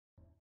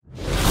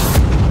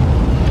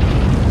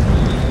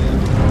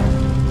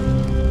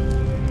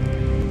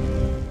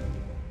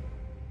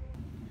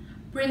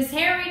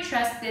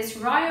this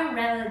royal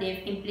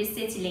relative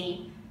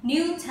implicitly,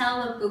 New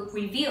Taylor book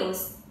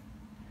reveals.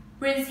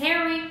 Prince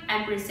Harry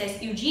and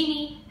Princess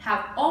Eugenie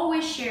have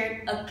always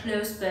shared a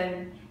close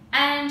bond,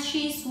 and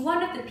she's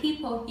one of the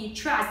people he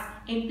trusts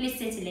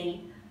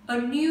implicitly, a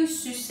new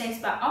Sussex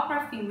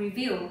biography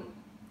revealed.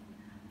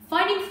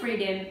 Finding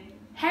Freedom,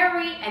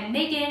 Harry and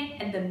Meghan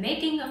and the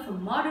Making of a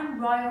Modern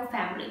Royal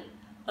Family,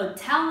 a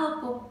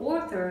Taylor book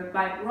authored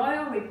by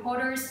royal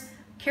reporters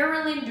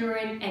Caroline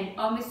Duran and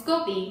Omid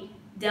Scobie,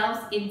 delves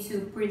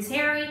into Prince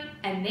Harry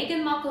and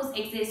Meghan Markle's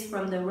exit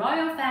from the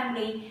royal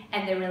family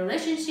and their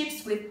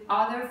relationships with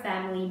other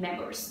family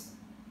members.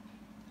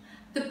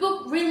 The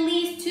book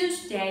released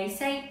Tuesday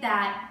said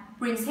that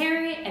Prince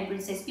Harry and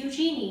Princess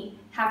Eugenie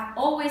have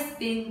always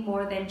been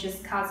more than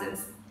just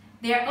cousins.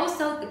 They are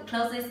also the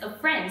closest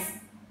of friends.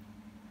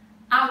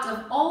 Out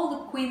of all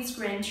the Queen's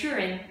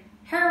grandchildren,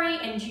 Harry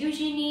and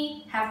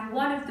Eugenie have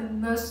one of the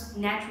most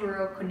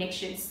natural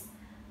connections.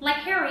 Like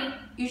Harry,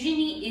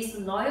 Eugenie is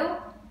loyal,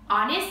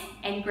 honest,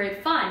 and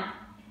great fun.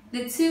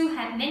 The two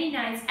had many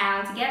nights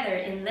out together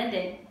in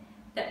London,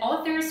 the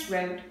authors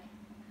wrote.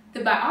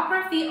 The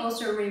biography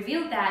also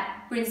revealed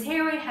that Prince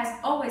Harry has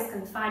always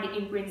confided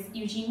in Prince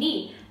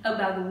Eugenie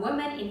about the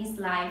woman in his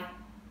life.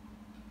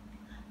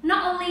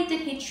 Not only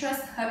did he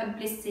trust her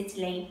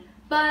implicitly,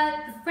 but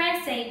the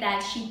friends say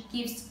that she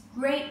gives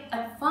great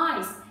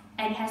advice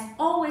and has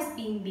always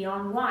been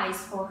beyond wise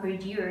for her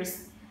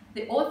years,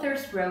 the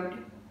authors wrote.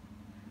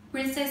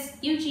 Princess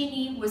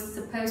Eugenie was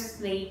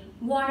supposedly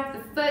one of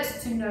the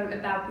first to know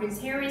about Prince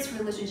Harry's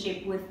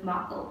relationship with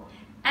Markle,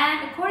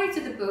 and according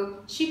to the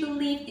book, she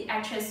believed the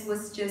actress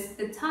was just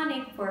the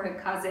tonic for her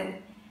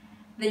cousin.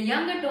 The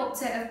younger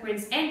daughter of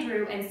Prince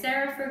Andrew and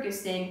Sarah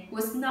Ferguson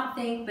was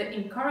nothing but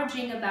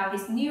encouraging about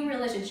his new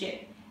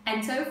relationship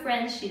and told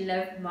friends she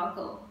loved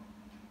Markle.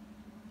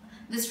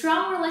 The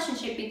strong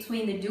relationship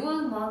between the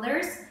dual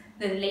mothers,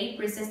 the late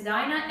Princess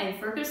Diana and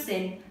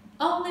Ferguson,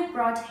 only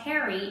brought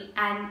Harry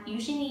and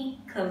Eugenie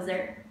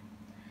closer.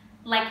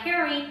 Like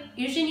Harry,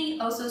 Eugenie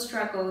also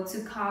struggled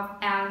to carve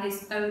out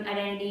his own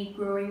identity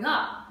growing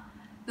up.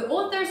 The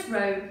authors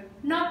wrote,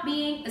 not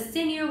being a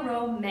senior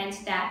role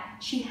meant that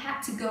she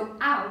had to go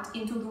out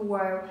into the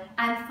world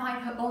and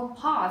find her own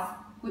path,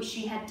 which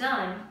she had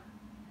done.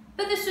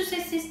 But the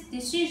Sussexes'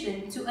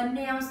 decision to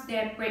announce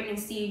their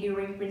pregnancy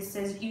during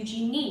Princess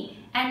Eugenie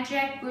and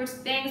Jack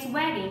Brookbank's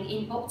wedding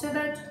in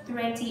October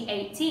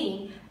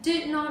 2018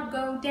 did not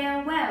go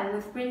down well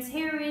with Prince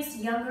Harry's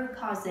younger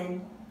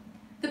cousin.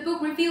 The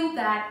book revealed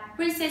that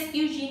Princess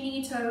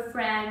Eugenie told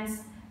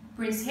friends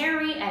Prince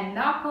Harry and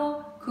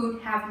Markle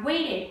could have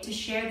waited to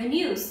share the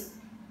news.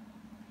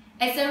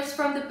 Excerpts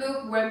from the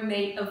book were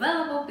made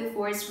available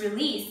before its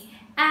release,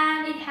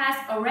 and it has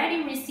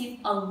already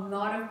received a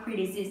lot of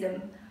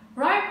criticism.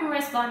 Royal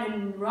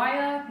correspondent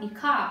Raya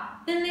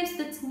Nikah believes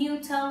the New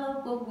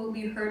Taylor book will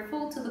be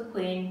hurtful to the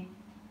Queen.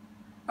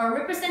 A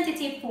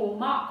representative for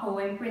Markle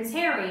and Prince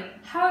Harry,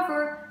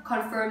 however,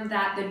 confirmed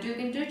that the Duke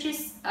and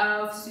Duchess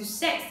of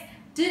Sussex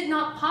did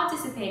not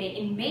participate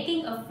in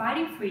making of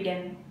Fighting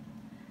Freedom.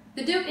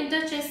 The Duke and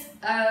Duchess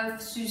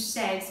of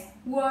Sussex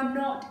were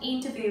not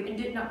interviewed and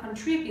did not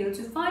contribute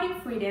to Fighting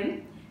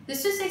Freedom. The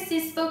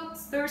Sussexes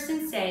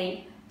spokesperson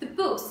said the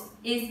book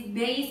is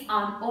based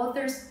on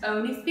authors'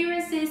 own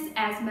experiences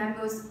as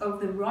members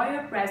of the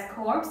Royal Press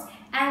Corps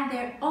and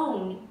their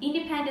own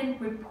independent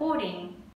reporting.